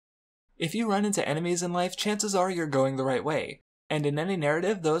If you run into enemies in life, chances are you're going the right way. And in any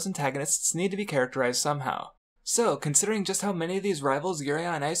narrative, those antagonists need to be characterized somehow. So, considering just how many of these rivals Yuri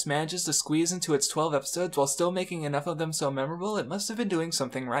on Ice manages to squeeze into its 12 episodes while still making enough of them so memorable, it must have been doing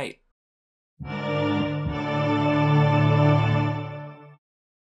something right.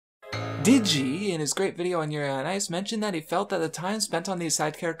 Digi, in his great video on Yuri on Ice, mentioned that he felt that the time spent on these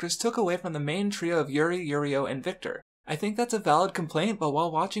side characters took away from the main trio of Yuri, Yurio, and Victor. I think that's a valid complaint, but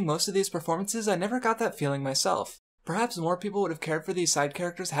while watching most of these performances, I never got that feeling myself. Perhaps more people would have cared for these side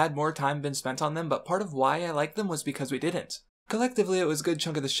characters had more time been spent on them, but part of why I liked them was because we didn't. Collectively, it was a good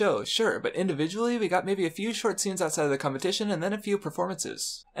chunk of the show, sure, but individually, we got maybe a few short scenes outside of the competition and then a few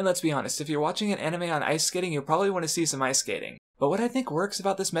performances. And let's be honest, if you're watching an anime on ice skating, you probably want to see some ice skating. But what I think works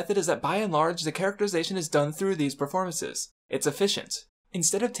about this method is that by and large, the characterization is done through these performances. It's efficient.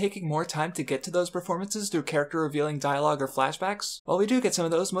 Instead of taking more time to get to those performances through character-revealing dialogue or flashbacks, while we do get some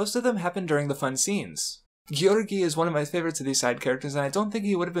of those, most of them happen during the fun scenes. Yuri is one of my favorites of these side characters, and I don't think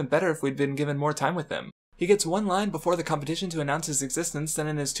he would have been better if we'd been given more time with him. He gets one line before the competition to announce his existence, then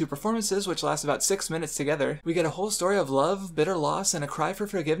in his 2 performances, which last about 6 minutes together, we get a whole story of love, bitter loss, and a cry for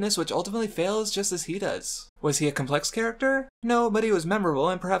forgiveness which ultimately fails just as he does. Was he a complex character? No, but he was memorable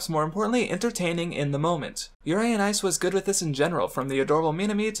and perhaps more importantly, entertaining in the moment. Yuri on Ice was good with this in general, from the adorable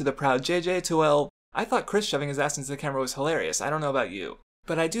Minami to the proud JJ to, well, I thought Chris shoving his ass into the camera was hilarious, I don't know about you.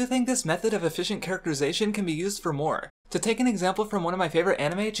 But I do think this method of efficient characterization can be used for more. To take an example from one of my favorite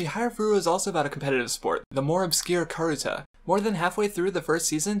anime, Chihaya is also about a competitive sport, the more obscure Karuta. More than halfway through the first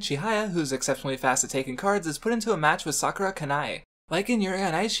season, Chihaya, who's exceptionally fast at taking cards, is put into a match with Sakura Kanae. Like in Yuri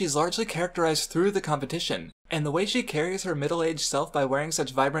on Ice, she's largely characterized through the competition, and the way she carries her middle-aged self by wearing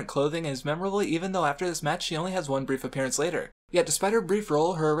such vibrant clothing is memorable even though after this match she only has one brief appearance later. Yet despite her brief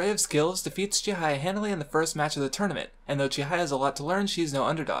role, her array of skills defeats Chihaya handily in the first match of the tournament, and though Chihaya has a lot to learn, she's no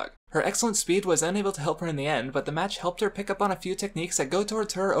underdog. Her excellent speed was unable to help her in the end, but the match helped her pick up on a few techniques that go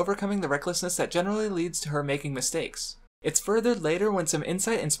towards her overcoming the recklessness that generally leads to her making mistakes. It's furthered later when some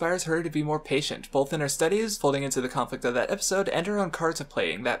insight inspires her to be more patient, both in her studies, folding into the conflict of that episode, and her own cards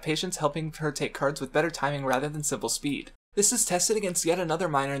playing, that patience helping her take cards with better timing rather than simple speed. This is tested against yet another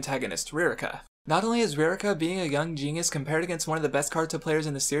minor antagonist, Ririka. Not only is Ririka being a young genius compared against one of the best Karuta players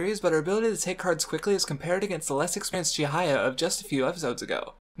in the series, but her ability to take cards quickly is compared against the less experienced Chihaya of just a few episodes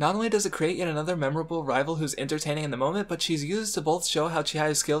ago. Not only does it create yet another memorable rival who's entertaining in the moment, but she's used to both show how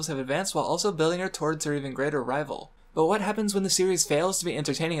Chihaya's skills have advanced while also building her towards her even greater rival. But what happens when the series fails to be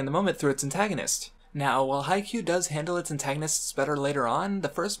entertaining in the moment through its antagonist? Now, while Haikyuu does handle its antagonists better later on, the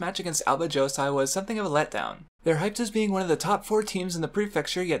first match against Alba Josai was something of a letdown. They're hyped as being one of the top 4 teams in the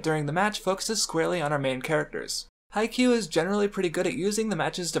prefecture, yet during the match focuses squarely on our main characters. Haikyuu is generally pretty good at using the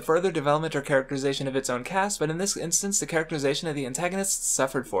matches to further development or characterization of its own cast, but in this instance the characterization of the antagonists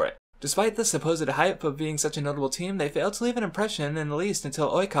suffered for it. Despite the supposed hype of being such a notable team, they failed to leave an impression in the least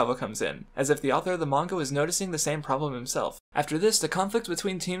until Oikawa comes in, as if the author of the manga was noticing the same problem himself. After this, the conflict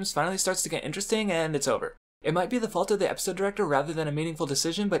between teams finally starts to get interesting and it's over. It might be the fault of the episode director rather than a meaningful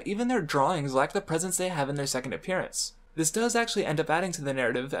decision, but even their drawings lack the presence they have in their second appearance. This does actually end up adding to the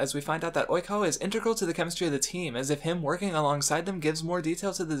narrative, as we find out that Oikawa is integral to the chemistry of the team, as if him working alongside them gives more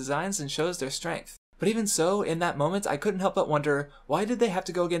detail to the designs and shows their strength. But even so, in that moment, I couldn't help but wonder, why did they have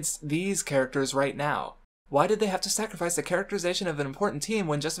to go against these characters right now? Why did they have to sacrifice the characterization of an important team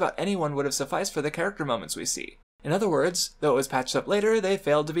when just about anyone would have sufficed for the character moments we see? In other words, though it was patched up later, they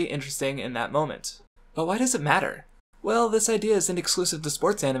failed to be interesting in that moment. But why does it matter? Well, this idea isn't exclusive to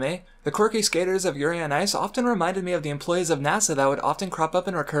sports anime. The quirky skaters of Yuri on Ice often reminded me of the employees of NASA that would often crop up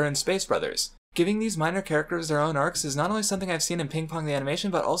and recur in Space Brothers. Giving these minor characters their own arcs is not only something I've seen in Ping Pong the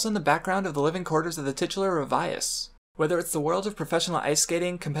animation, but also in the background of the living quarters of the titular Revius. Whether it's the world of professional ice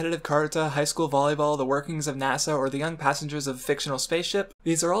skating, competitive Karuta, high school volleyball, the workings of NASA, or the young passengers of a fictional spaceship,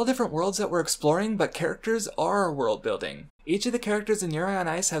 these are all different worlds that we're exploring, but characters are world building. Each of the characters in Yuri on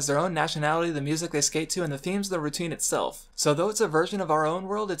Ice has their own nationality, the music they skate to, and the themes of the routine itself. So though it's a version of our own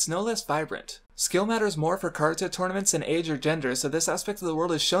world, it's no less vibrant. Skill matters more for Karuta tournaments than age or gender, so this aspect of the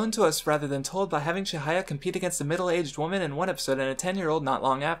world is shown to us rather than told by having Chihaya compete against a middle-aged woman in one episode and a 10-year-old not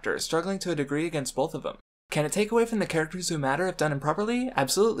long after, struggling to a degree against both of them. Can it take away from the characters who matter if done improperly?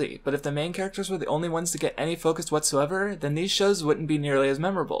 Absolutely, but if the main characters were the only ones to get any focus whatsoever, then these shows wouldn't be nearly as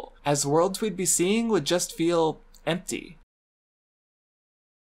memorable, as the worlds we'd be seeing would just feel empty.